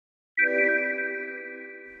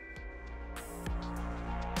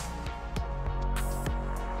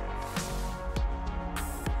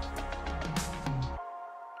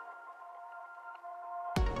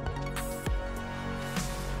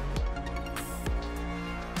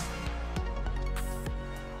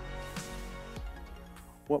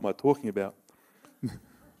what am I talking about?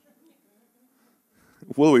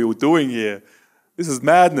 What are we all doing here? This is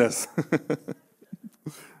madness.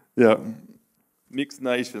 Yeah. Mixed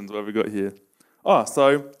nations, what have we got here?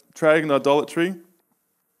 So trading and idolatry.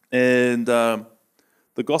 And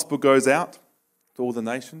the gospel goes out to all the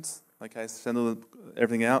nations. Okay, send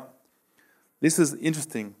everything out. This is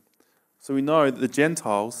interesting. So we know that the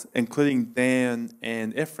Gentiles, including Dan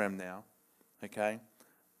and Ephraim now, okay,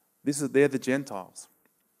 they're the Gentiles.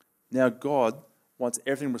 Now God wants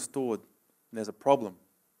everything restored, and there's a problem.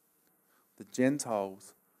 The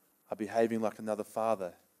Gentiles are behaving like another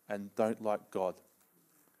father and don't like God.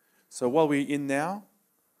 So what are we in now?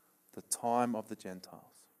 The time of the Gentiles.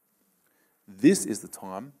 This is the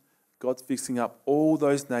time God's fixing up all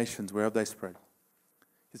those nations wherever they spread.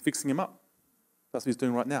 He's fixing them up. That's what he's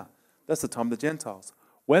doing right now. That's the time of the Gentiles.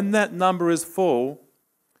 When that number is full,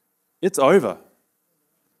 it's over.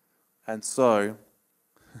 And so,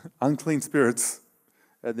 unclean spirits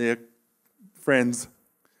and their friends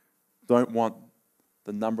don't want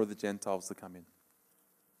the number of the Gentiles to come in.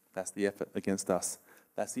 That's the effort against us.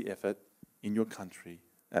 That's the effort in your country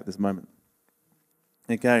at this moment.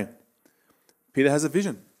 Okay. Peter has a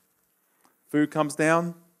vision. Food comes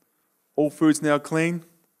down. All food's now clean.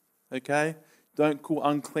 Okay. Don't call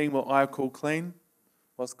unclean what I call clean.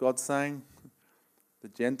 What's God saying? The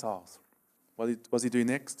Gentiles. What does he do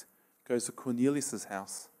next? Goes to Cornelius'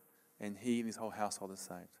 house, and he and his whole household is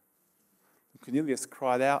saved. And Cornelius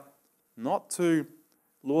cried out, not to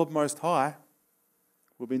Lord Most High,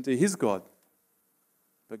 we've been to his God,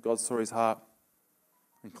 but God saw his heart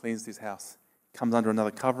and cleansed his house. Comes under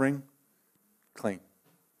another covering, clean.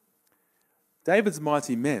 David's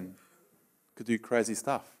mighty men could do crazy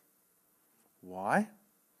stuff. Why?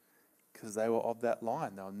 Because they were of that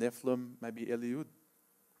line. They were Nephilim, maybe Eliud.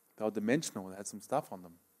 They were dimensional. They had some stuff on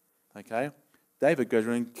them. Okay? David goes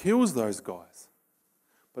around and kills those guys.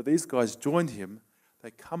 But these guys joined him.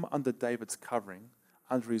 They come under David's covering,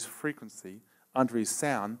 under his frequency, under his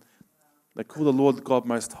sound. They call the Lord God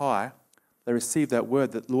Most High. They receive that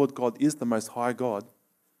word that Lord God is the Most High God.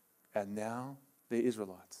 And now they're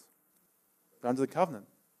Israelites. They're under the covenant.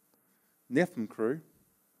 Nephilim crew,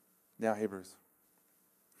 now Hebrews.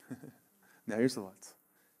 Now Israelites.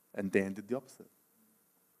 And Dan did the opposite.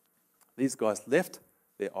 These guys left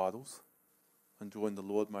their idols and joined the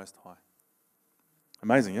Lord Most High.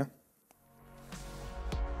 Amazing, yeah?